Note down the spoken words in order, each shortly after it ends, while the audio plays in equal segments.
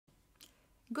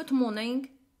Good morning,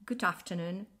 good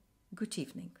afternoon, good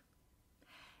evening.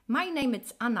 My name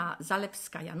is Anna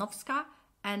Zalewska-Janowska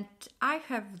and I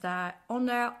have the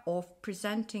honor of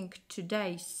presenting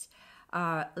today's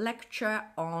lecture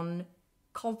on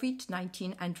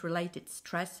COVID-19 and related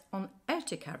stress on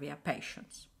urticaria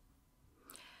patients.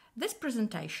 This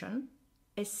presentation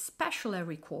is specially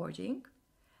recording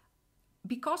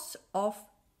because of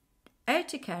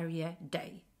Urticaria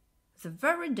Day, the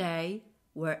very day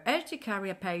where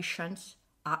urticaria patients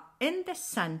are in the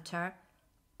center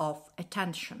of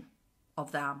attention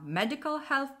of their medical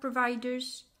health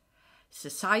providers,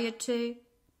 society,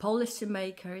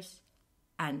 policymakers,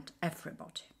 and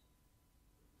everybody.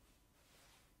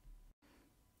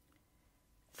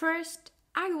 First,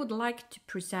 I would like to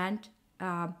present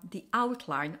the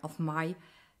outline of my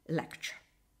lecture.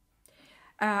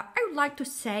 I would like to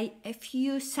say a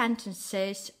few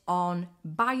sentences on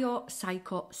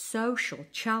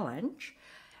biopsychosocial challenge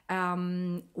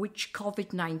which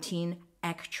COVID-19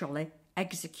 actually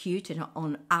executed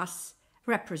on us,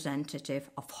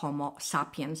 representative of Homo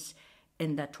sapiens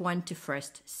in the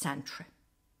 21st century.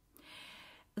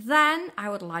 Then I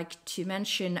would like to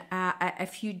mention a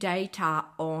few data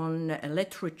on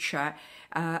literature,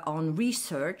 on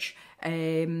research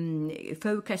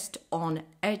focused on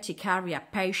urticaria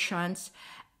patients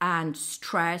and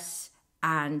stress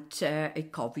and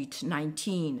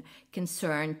COVID-19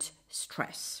 concerned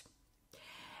stress.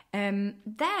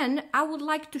 Then I would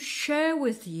like to share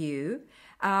with you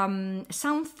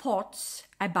some thoughts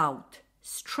about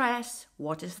stress,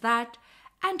 what is that,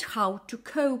 and how to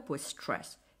cope with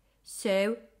stress.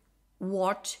 So,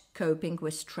 what coping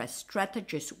with stress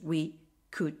strategies we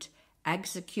could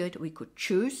execute, we could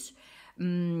choose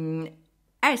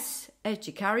as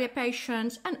urticaria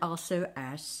patients and also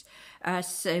as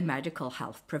medical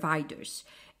health providers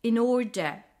in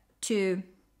order to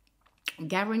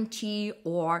guarantee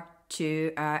or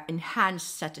to enhance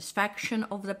satisfaction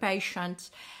of the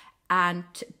patients and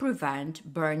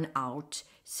prevent burnout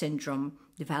syndrome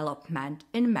development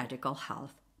in medical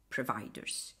health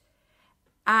providers.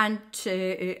 And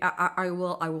I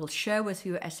will share with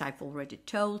you, as I've already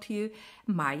told you,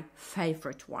 my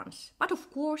favorite ones. But of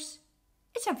course,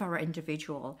 it's a very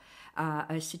individual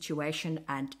situation,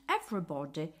 and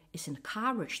everybody is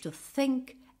encouraged to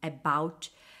think about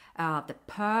the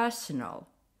personal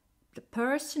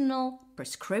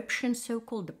prescription,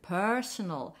 so-called the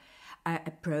personal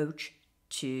approach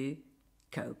to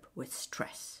cope with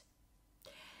stress.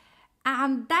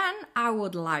 And then I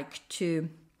would like to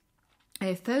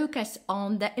focus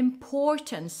on the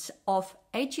importance of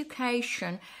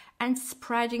education and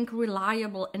spreading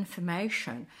reliable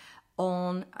information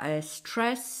on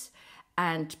stress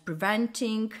and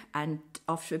preventing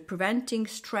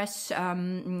stress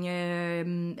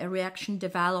reaction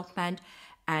development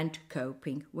and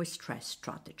coping with stress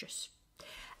strategies.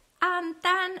 And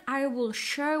then I will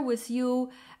share with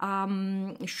you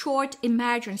short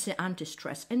emergency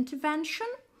anti-stress intervention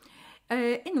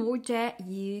in order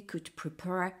you could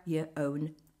prepare your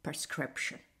own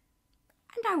prescription.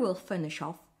 And I will finish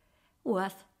off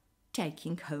with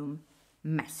taking home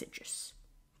messages.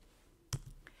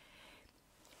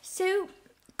 So,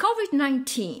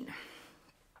 COVID-19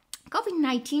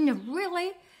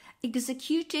 really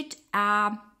executed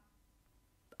a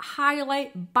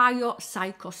highly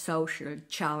biopsychosocial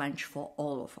challenge for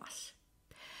all of us.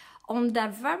 On the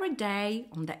very day,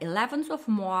 on the 11th of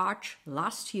March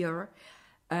last year,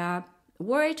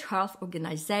 World Health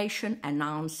Organization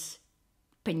announced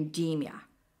pandemic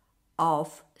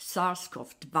of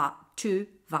SARS-CoV-2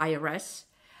 virus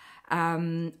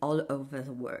all over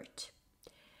the world.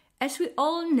 As we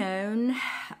all know,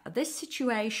 this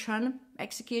situation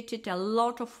executed a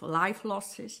lot of life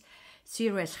losses,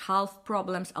 serious health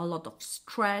problems, a lot of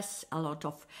stress, a lot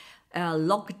of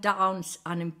lockdowns,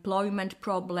 unemployment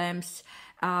problems,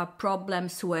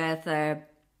 problems with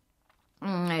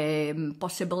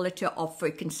possibility of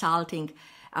consulting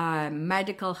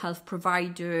medical health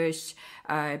providers,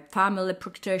 family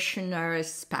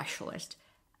practitioners, specialists.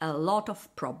 A lot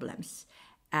of problems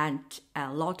and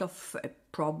a lot of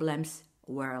problems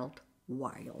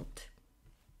worldwide.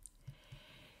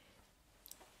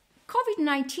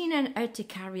 COVID-19 and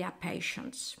urticaria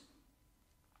patients.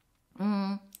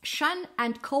 Shen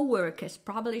and co-workers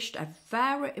published a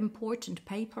very important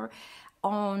paper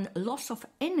on loss of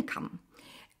income,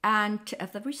 and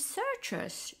the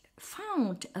researchers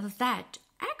found that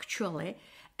actually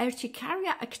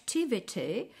urticaria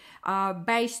activity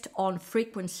based on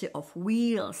frequency of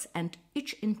wheals and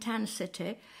itch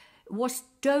intensity was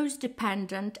dose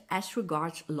dependent as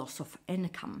regards loss of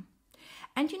income.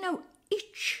 And you know,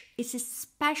 itch is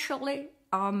especially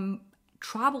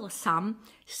troublesome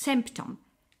symptom.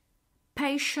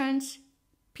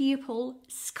 People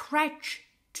scratch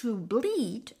to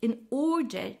bleed in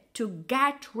order to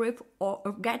get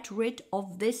rid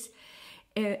of this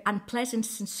unpleasant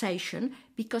sensation,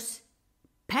 because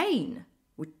pain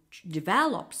which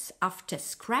develops after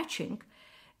scratching,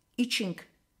 itching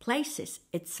places,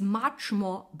 it's much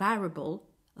more bearable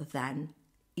than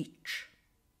itch.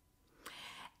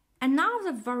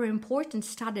 Another very important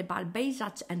study by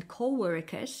Bezats and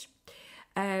co-workers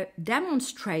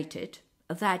demonstrated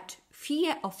that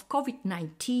fear of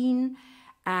COVID-19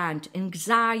 and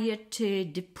anxiety,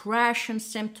 depression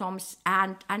symptoms,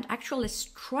 and actually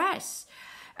stress,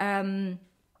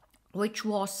 which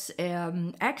was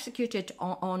executed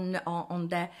on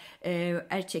the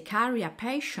urticaria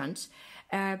patients,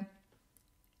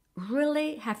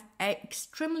 really have an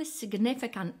extremely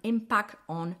significant impact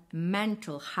on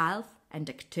mental health and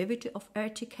activity of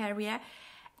urticaria,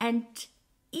 and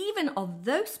even of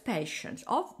those patients,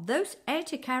 of those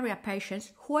urticaria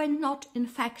patients who are not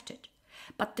infected.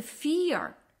 But the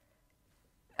fear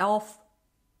of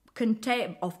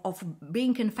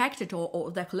being infected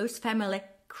or the close family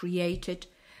created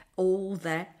all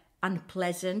the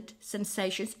unpleasant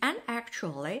sensations, and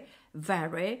actually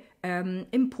very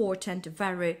important,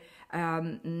 very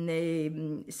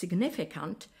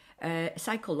significant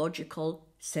psychological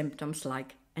symptoms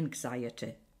like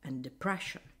anxiety and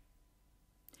depression.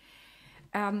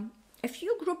 A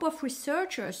few group of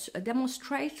researchers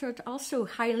demonstrated also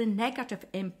highly negative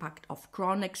impact of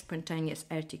chronic spontaneous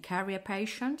urticaria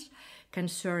patients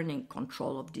concerning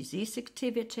control of disease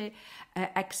activity,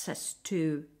 access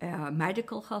to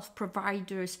medical health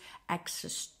providers,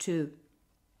 access to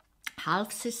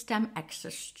health system,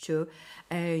 access to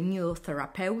new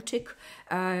therapeutic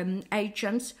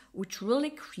agents, which really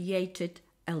created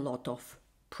a lot of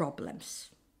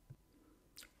problems.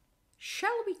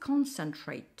 Shall we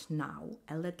concentrate now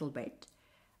a little bit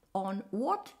on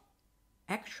what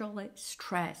actually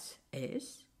stress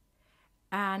is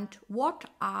and what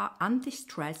are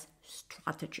anti-stress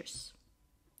strategies?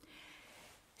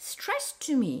 Stress,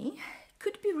 to me,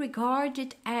 could be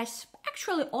regarded as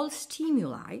actually all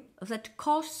stimuli that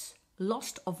cause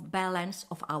loss of balance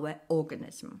of our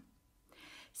organism.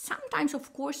 Sometimes,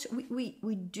 of course,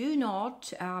 we do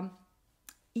not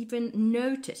even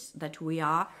notice that we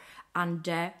are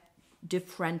under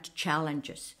different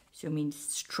challenges, so means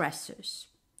stressors.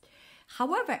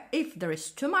 However, if there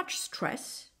is too much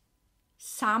stress,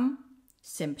 some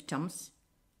symptoms,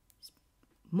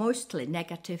 mostly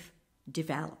negative,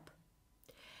 develop.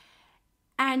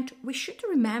 And we should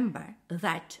remember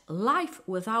that life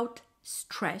without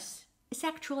stress is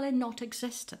actually not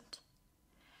existent.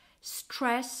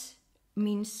 Stress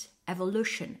means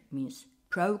evolution, means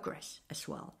progress as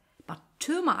well. But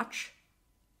too much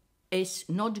is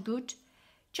not good,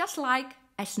 just like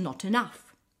as not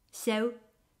enough. So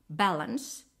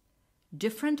balance,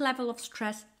 different level of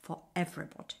stress for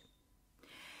everybody.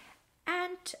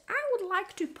 And I would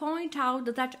like to point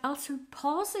out that also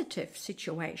positive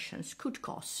situations could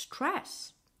cause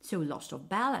stress, so loss of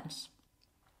balance.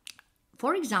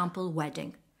 For example,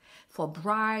 wedding. For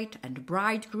bride and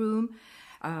bridegroom,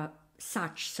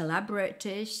 such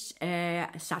celebrities,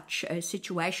 such a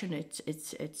situation, it's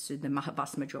the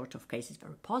vast majority of cases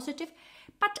very positive,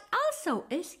 but also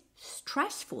is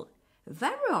stressful.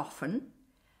 Very often,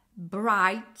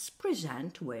 brides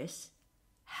present with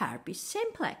herpes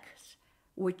simplex,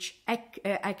 which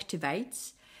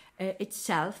activates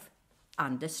itself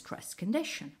under stress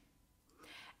condition.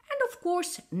 And of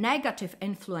course, negative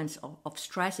influence of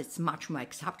stress is much more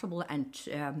acceptable and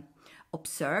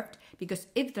observed, because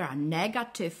if there are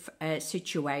negative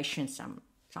situations,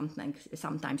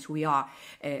 sometimes we are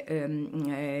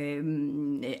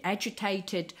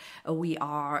agitated, we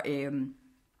are in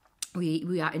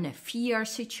a fear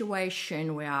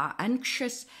situation, we are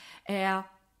anxious,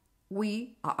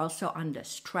 we are also under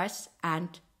stress,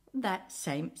 and the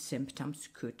same symptoms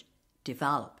could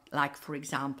develop, like for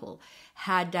example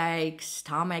headaches,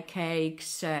 stomach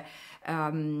aches,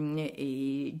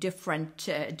 different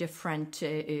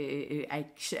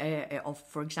aches of,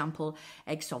 for example,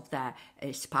 aches of the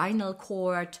spinal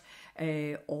cord,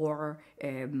 or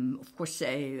of course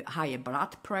higher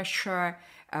blood pressure,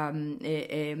 and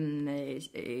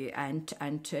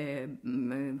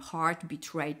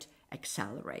heartbeat rate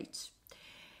accelerates.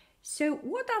 So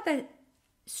what are the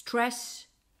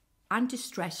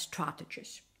anti-stress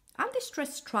strategies?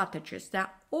 Anti-stress strategies, they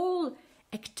are all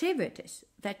activities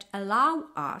that allow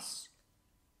us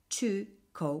to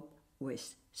cope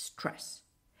with stress.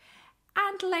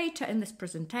 And later in this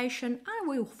presentation, I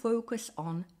will focus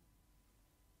on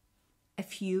a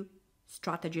few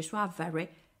strategies who are very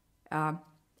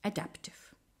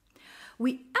adaptive.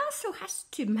 We also have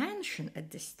to mention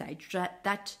at this stage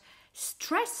that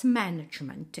stress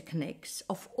management techniques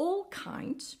of all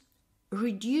kinds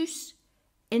reduce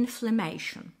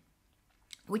inflammation,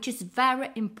 which is very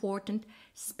important,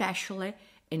 especially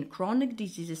in chronic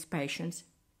diseases patients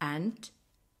and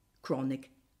chronic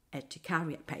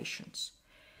urticaria patients.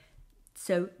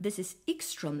 So this is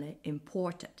extremely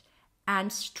important.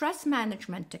 And stress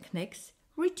management techniques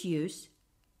reduce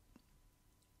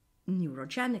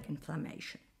neurogenic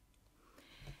inflammation.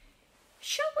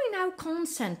 Shall we now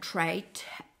concentrate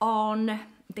on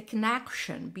the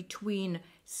connection between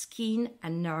skin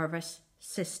and nervous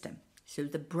system, so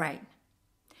the brain?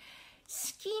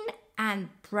 Skin and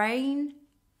brain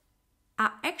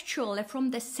are actually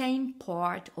from the same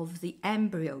part of the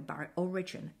embryo by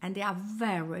origin, and they are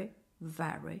very,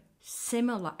 very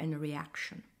similar in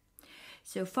reaction.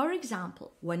 So, for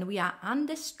example, when we are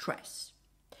under stress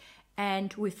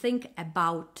and we think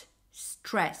about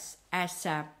stress as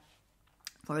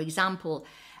for example,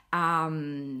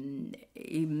 some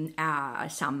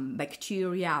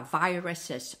bacteria,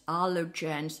 viruses,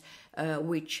 allergens,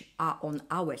 which are on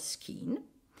our skin.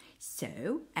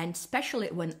 So, and especially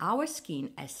when our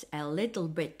skin is a little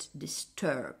bit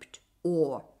disturbed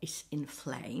or is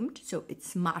inflamed, so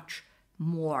it's much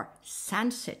more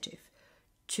sensitive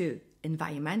to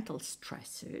environmental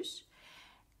stressors.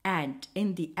 And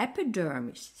in the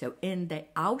epidermis, so in the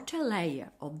outer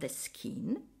layer of the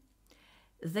skin,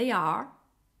 they are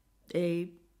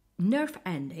nerve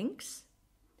endings,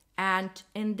 and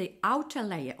in the outer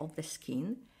layer of the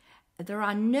skin, there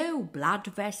are no blood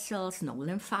vessels, no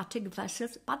lymphatic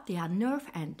vessels, but they are nerve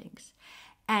endings.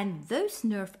 And those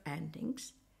nerve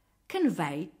endings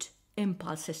convey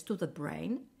impulses to the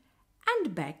brain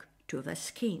and back to the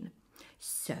skin.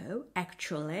 So,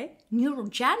 actually,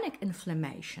 neurogenic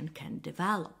inflammation can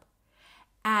develop.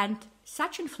 And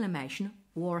such inflammation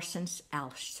worsens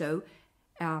also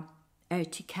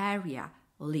urticaria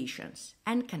lesions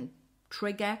and can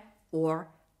trigger or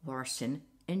worsen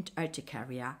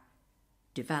urticaria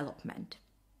development.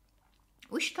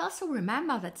 We should also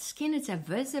remember that skin is a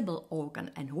visible organ,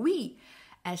 and we,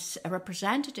 as a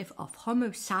representative of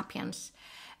Homo sapiens,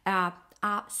 are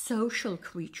social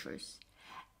creatures.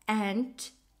 And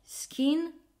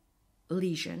skin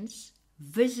lesions,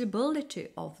 visibility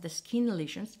of the skin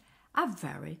lesions are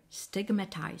very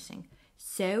stigmatizing.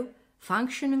 So,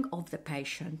 functioning of the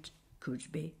patient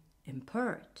could be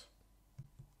impaired.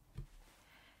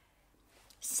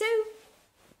 So,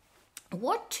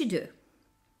 what to do?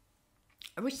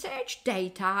 Research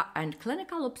data and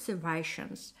clinical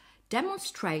observations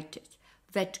demonstrated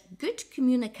that good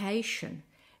communication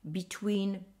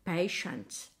between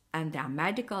patients and their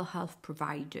medical health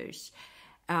providers,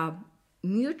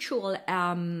 mutual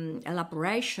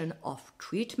elaboration of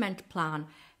treatment plan,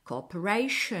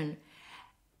 cooperation,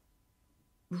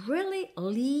 really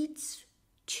leads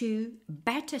to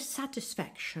better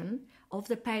satisfaction of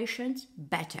the patients,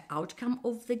 better outcome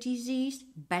of the disease,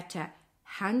 better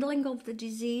handling of the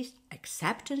disease,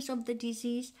 acceptance of the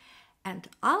disease, and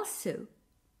also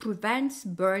prevents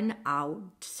burnout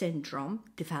syndrome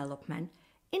development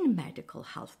in medical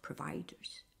health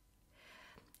providers.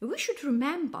 We should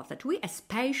remember that we as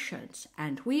patients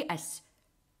and we as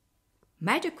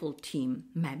medical team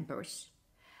members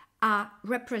are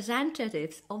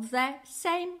representatives of the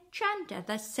same gender,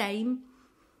 the same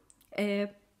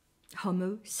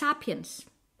Homo sapiens.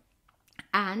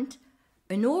 And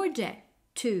in order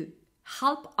to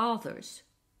help others,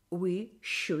 we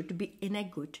should be in a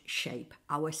good shape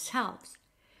ourselves.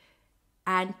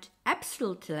 And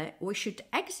absolutely, we should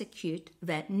execute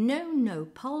the no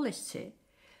policy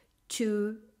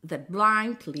to the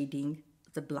blind leading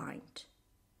the blind.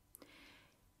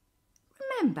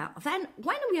 Remember, then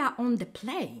when we are on the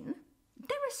plane,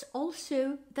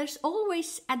 there's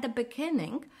always at the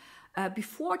beginning,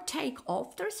 before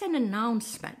takeoff, there's an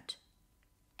announcement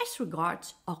as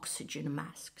regards oxygen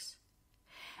masks.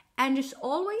 And it's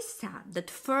always said that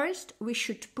first we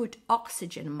should put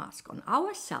oxygen mask on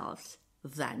ourselves,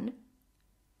 then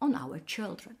on our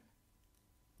children.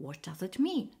 What does it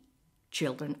mean?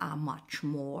 Children are much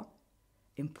more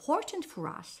important for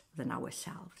us than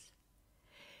ourselves.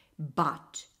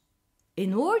 But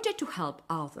in order to help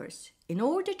others, in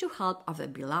order to help our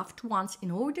beloved ones,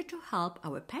 in order to help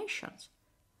our patients,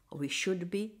 we should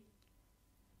be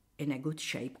in a good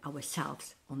shape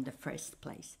ourselves on the first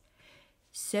place.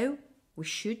 So we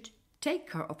should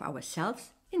take care of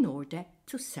ourselves in order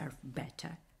to serve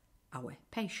better our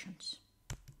patients.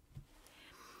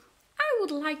 I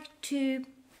would like to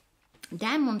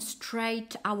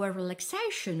demonstrate our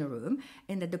relaxation room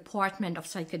in the Department of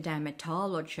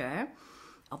Psychodermatology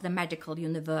of the Medical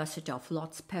University of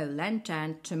Lodz, Poland,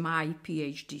 and to my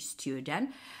PhD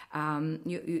student.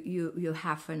 You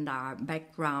have in the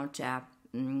background a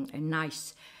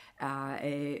nice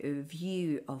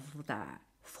view of the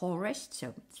forest,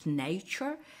 so it's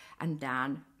nature, and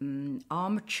then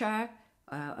armature,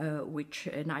 which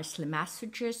nicely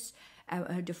massages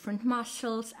different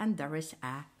muscles, and there is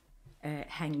a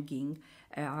hanging,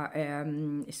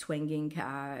 swinging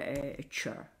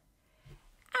chair.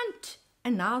 And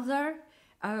another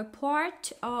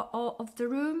part of the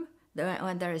room,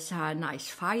 there is a nice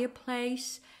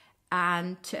fireplace,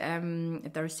 and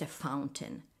there is a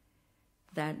fountain.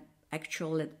 Then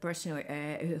actually the person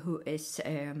who is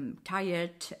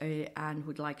tired and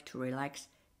would like to relax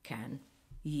can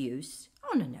use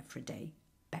on an everyday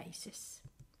basis.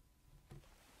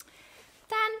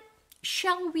 Then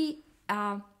shall we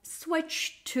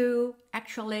switch to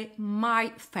actually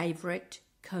my favorite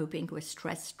coping with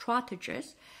stress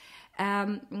strategies,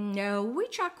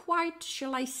 which are quite,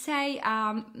 shall I say,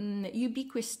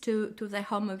 ubiquitous to the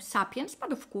Homo sapiens,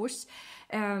 but of course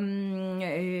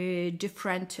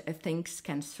different things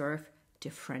can serve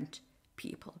different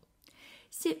people.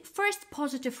 See, first,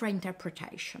 positive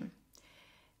reinterpretation.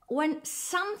 When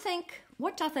something,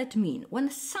 what does that mean? When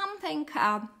something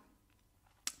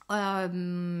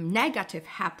negative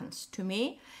happens to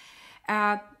me,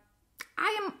 I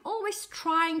am always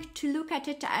trying to look at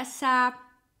it as a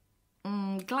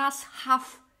glass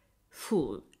half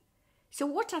full. So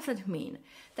what does it mean?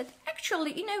 That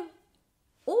actually,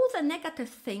 all the negative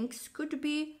things could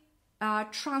be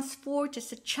transformed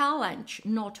as a challenge,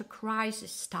 not a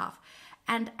crisis stuff.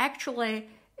 And actually,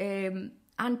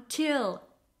 until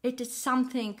it is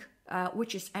something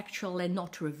which is actually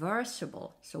not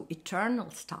reversible, so eternal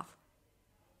stuff,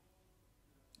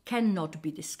 cannot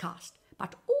be discussed.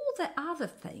 But all the other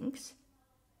things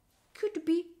could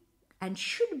be and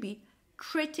should be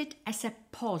treated as a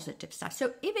positive stuff.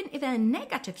 So even in a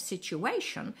negative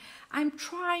situation, I'm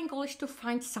trying always to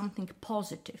find something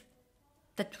positive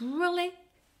that really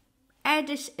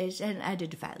is an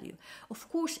added value. Of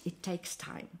course, it takes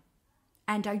time.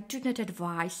 And I do not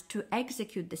advise to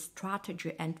execute the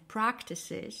strategy and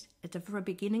practices at the very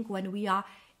beginning when we are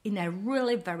in a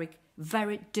really very,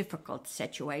 very difficult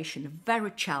situation, a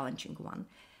very challenging one.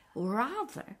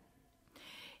 Rather,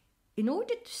 in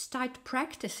order to start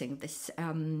practicing this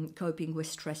coping with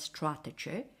stress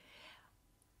strategy,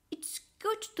 it's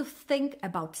good to think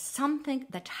about something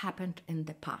that happened in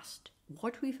the past.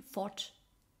 What we thought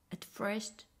at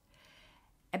first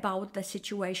about the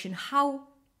situation, how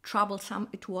troublesome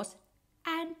it was,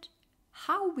 and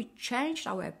how we changed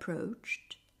our approach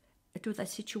to the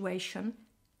situation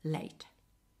later.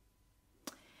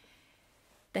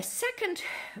 The second,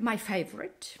 my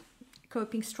favorite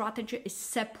coping strategy, is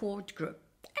support group.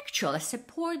 Actually,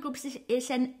 support groups is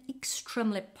an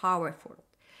extremely powerful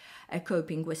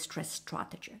coping with stress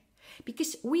strategy,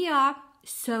 because we are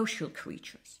social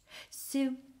creatures.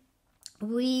 So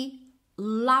we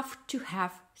love to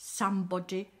have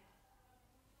somebody,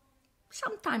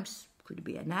 sometimes could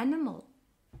be an animal,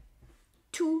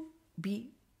 to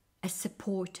be a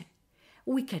supporter.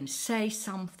 We can say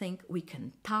something, we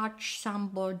can touch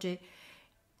somebody,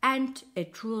 and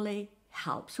it really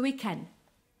helps. We can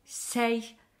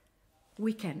say,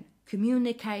 we can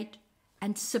communicate,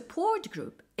 and support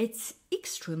group, it's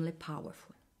extremely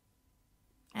powerful.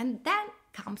 And then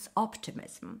comes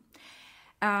optimism.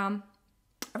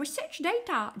 Research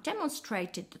data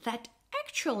demonstrated that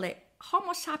actually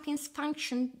Homo sapiens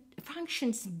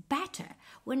functions better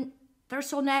when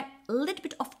there's on a little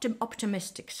bit of the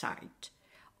optimistic side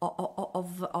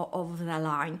of the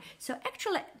line. So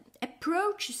actually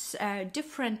approaches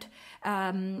different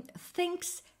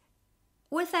things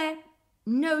with a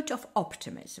note of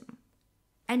optimism,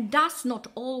 and does not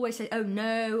always say, oh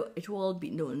no, it will be,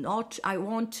 no, not, I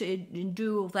want to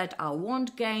do that, I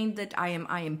won't gain that, I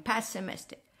am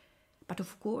pessimistic. But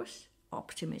of course,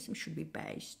 optimism should be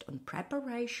based on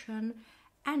preparation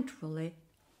and really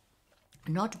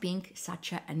not being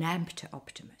such an empty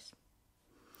optimism.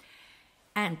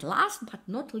 And last but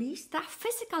not least, the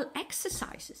physical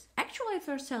exercises. Actually,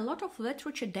 there's a lot of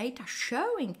literature data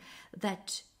showing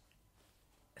that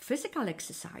physical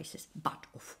exercises, but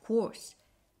of course,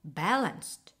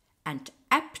 balanced and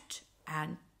apt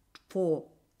and for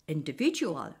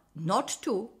individual, not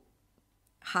too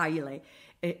highly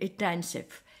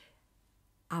intensive,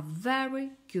 are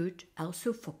very good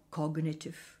also for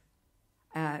cognitive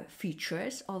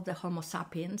features of the Homo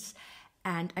sapiens,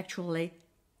 and actually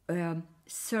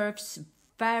serves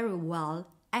very well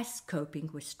as coping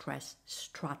with stress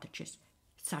strategies,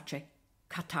 such as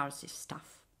catharsis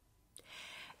stuff.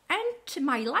 And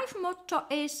my life motto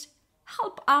is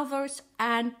help others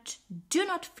and do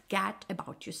not forget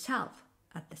about yourself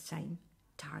at the same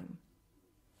time.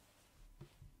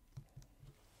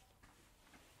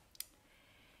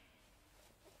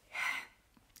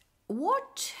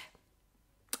 What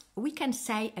we can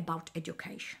say about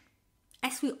education?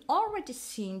 As we already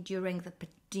seen during the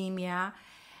pandemic,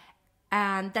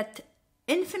 and that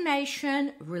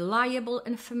information, reliable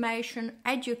information,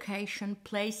 education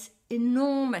plays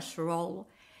enormous role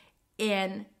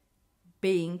in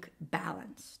being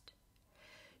balanced.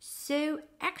 So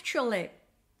actually,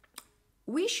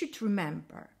 we should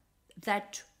remember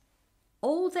that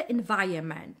all the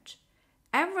environment,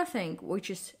 everything which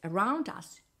is around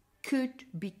us could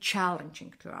be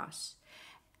challenging to us.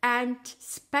 And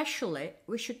especially,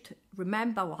 we should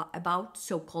remember about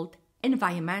so-called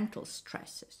environmental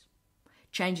stresses.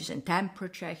 Changes in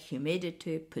temperature,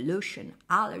 humidity, pollution,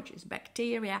 allergies,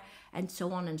 bacteria, and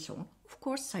so on and so on. Of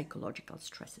course, psychological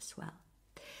stress as well.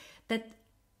 That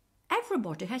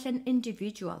everybody has an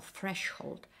individual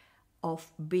threshold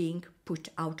of being put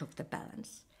out of the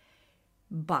balance.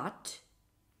 But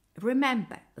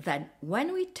remember that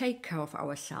when we take care of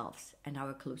ourselves and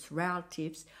our close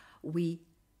relatives, we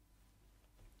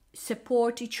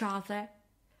support each other,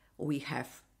 we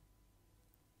have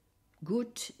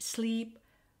good sleep,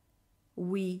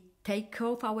 we take care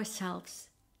of ourselves,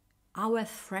 our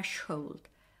threshold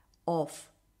of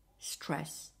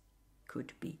stress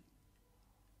could be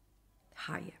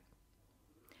higher.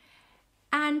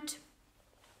 And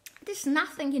there's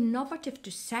nothing innovative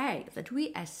to say that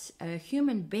we as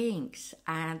human beings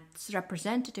and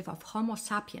representative of Homo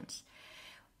sapiens,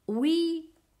 we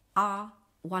are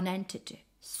one entity,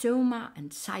 soma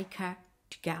and psyche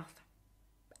together.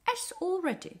 As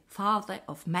already father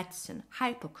of medicine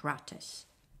Hippocrates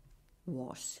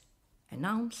was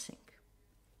announcing.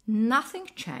 Nothing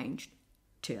changed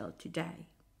till today.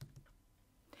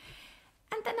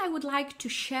 And then I would like to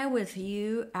share with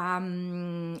you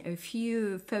a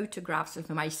few photographs of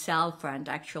myself and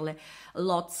actually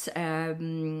lots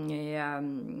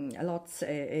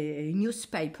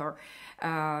newspaper.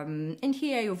 And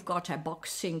here you've got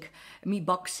me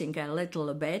boxing a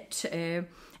little bit.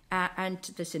 And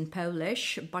this in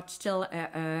Polish, but still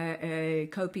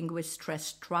coping with stress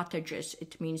strategies.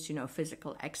 It means,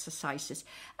 physical exercises,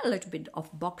 a little bit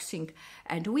of boxing.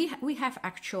 And we have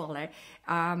actually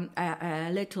a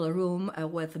little room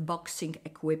with boxing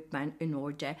equipment in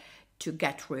order to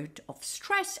get rid of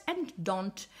stress and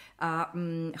don't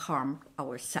harm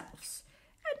ourselves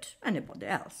and anybody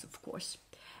else, of course.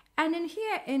 And in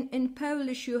here, in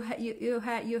Polish, you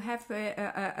have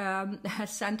a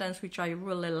sentence which I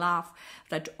really love,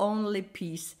 that only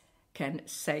peace can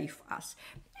save us.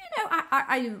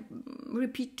 I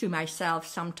repeat to myself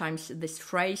sometimes this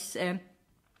phrase, and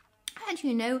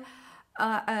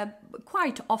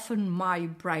quite often my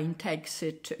brain takes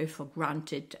it for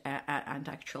granted, and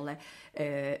actually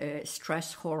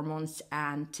stress hormones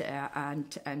and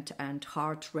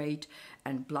heart rate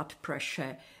and blood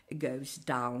pressure goes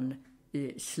down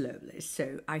slowly,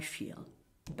 so I feel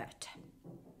better.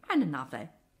 And another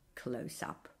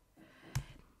close-up.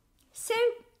 So,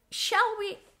 shall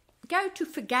we go to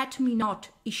forget-me-not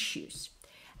issues?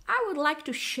 I would like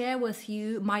to share with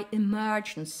you my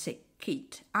emergency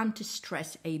kit,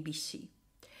 anti-stress ABC.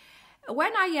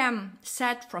 When I am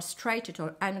sad, frustrated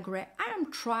or angry, I am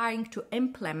trying to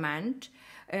implement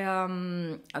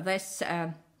this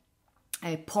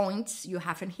points you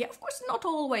have in here. Of course, not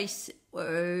always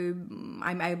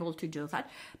I'm able to do that,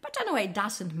 but anyway, it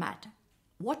doesn't matter.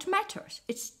 What matters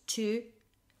is to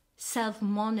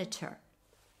self-monitor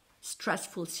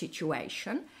stressful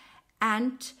situation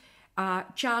and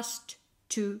just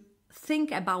to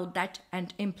think about that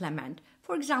and implement.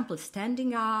 For example,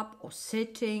 standing up or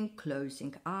sitting,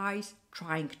 closing eyes,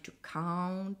 trying to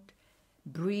count,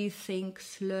 breathing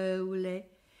slowly,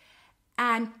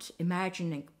 and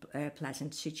imagining a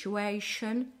pleasant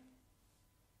situation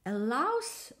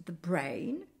allows the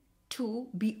brain to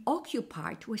be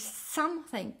occupied with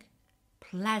something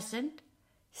pleasant,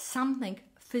 something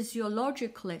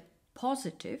physiologically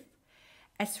positive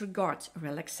as regards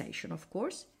relaxation, of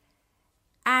course,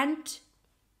 and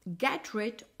get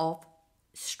rid of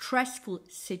stressful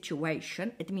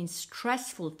situation. It means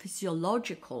stressful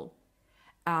physiological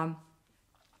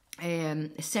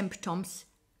symptoms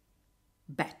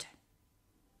better.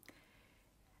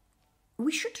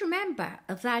 We should remember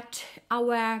that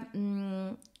our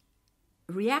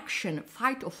reaction,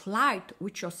 fight or flight,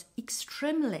 which was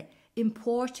extremely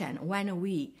important when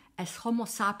we as Homo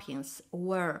sapiens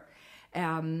were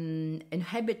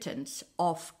inhabitants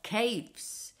of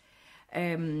caves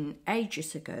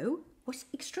ages ago, was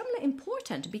extremely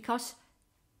important because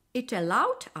it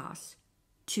allowed us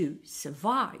to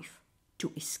survive,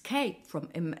 to escape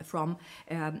from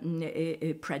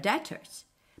predators.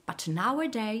 But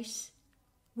nowadays,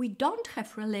 we don't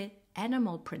have really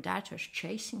animal predators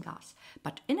chasing us.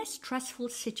 But in a stressful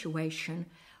situation,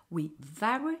 we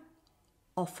very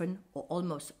often or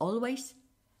almost always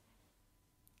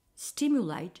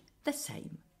stimulate the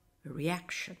same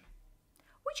reaction,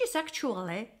 which is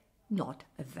actually not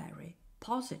very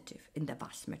positive in the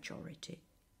vast majority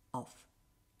of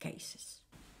cases.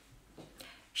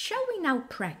 Shall we now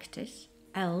practice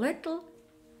a little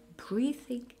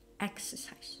breathing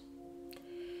exercise?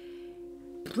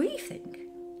 Breathing,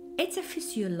 it's a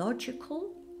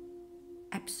physiological,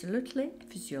 absolutely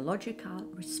physiological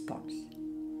response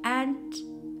and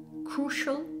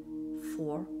crucial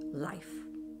for life.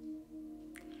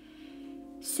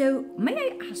 So may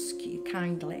I ask you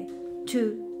kindly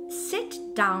to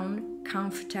sit down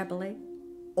comfortably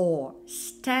or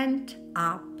stand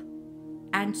up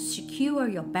and secure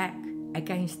your back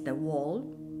against the wall,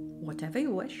 whatever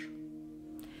you wish.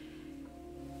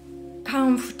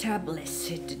 Comfortably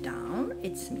sit down,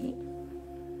 it's me.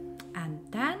 And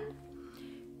then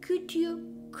could you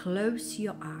close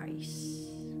your eyes?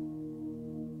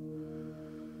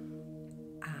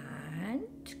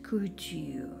 And could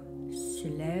you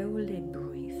slowly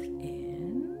breathe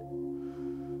in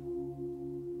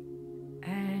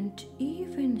and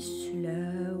even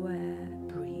slower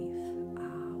breathe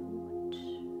out?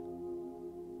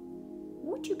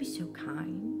 Would you be so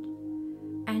kind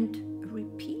and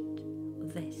repeat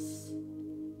this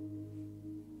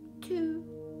 2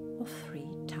 or 3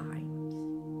 times?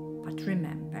 But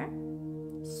remember,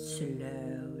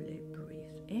 slowly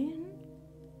breathe in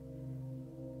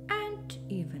and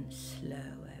even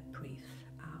slower breathe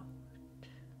out.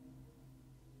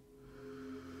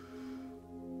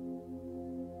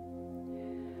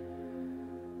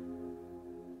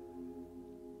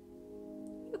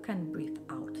 You can breathe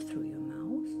out through your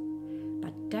mouth,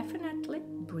 but definitely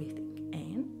breathing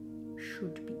in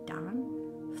should be done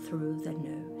through the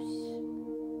nose.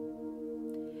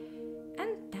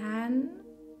 And then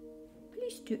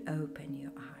please do open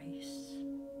your eyes.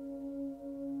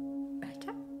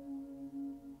 Better?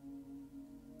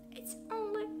 It's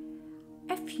only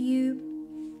a few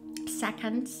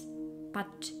seconds,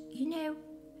 but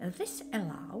this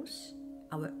allows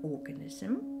our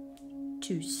organism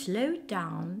to slow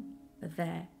down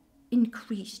the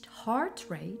increased heart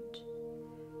rate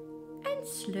and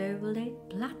slowly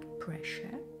blood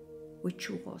pressure, which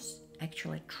was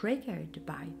actually triggered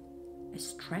by a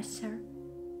stressor,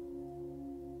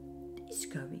 is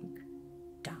going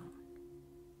down.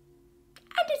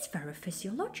 And it's very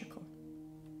physiological.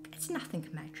 It's nothing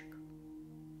magical.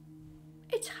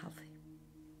 It's healthy.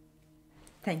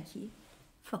 Thank you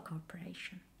for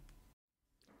cooperation.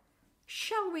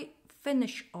 Shall we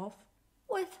finish off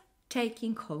with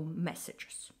taking home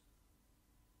messages?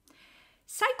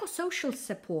 Psychosocial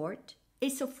support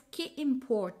is of key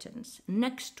importance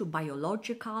next to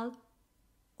biological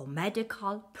or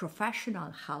medical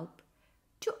professional help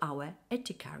to our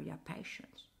urticaria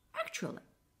patients. Actually,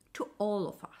 to all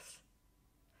of us.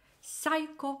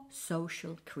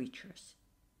 Psychosocial creatures.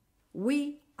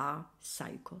 We are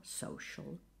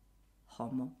psychosocial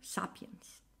Homo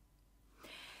sapiens.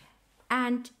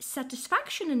 And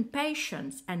satisfaction in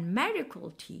patients and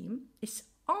medical team is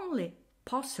only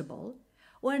possible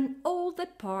when all the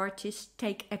parties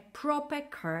take a proper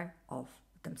care of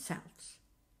themselves.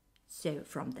 So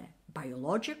from the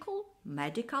biological,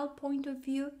 medical point of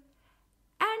view,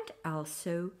 and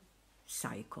also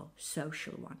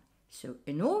psychosocial one. So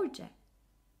in order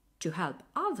to help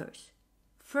others,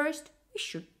 first we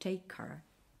should take care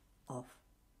of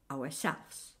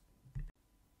ourselves.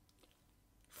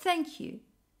 Thank you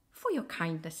for your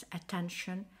kindness,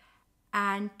 attention,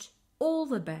 and all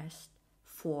the best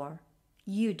for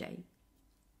U Day,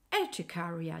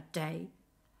 Urticaria Day,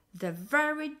 the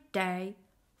very day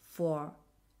for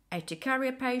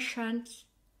urticaria patients,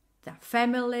 their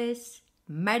families,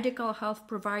 medical health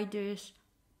providers,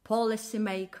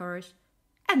 policymakers,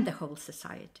 and the whole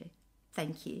society.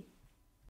 Thank you.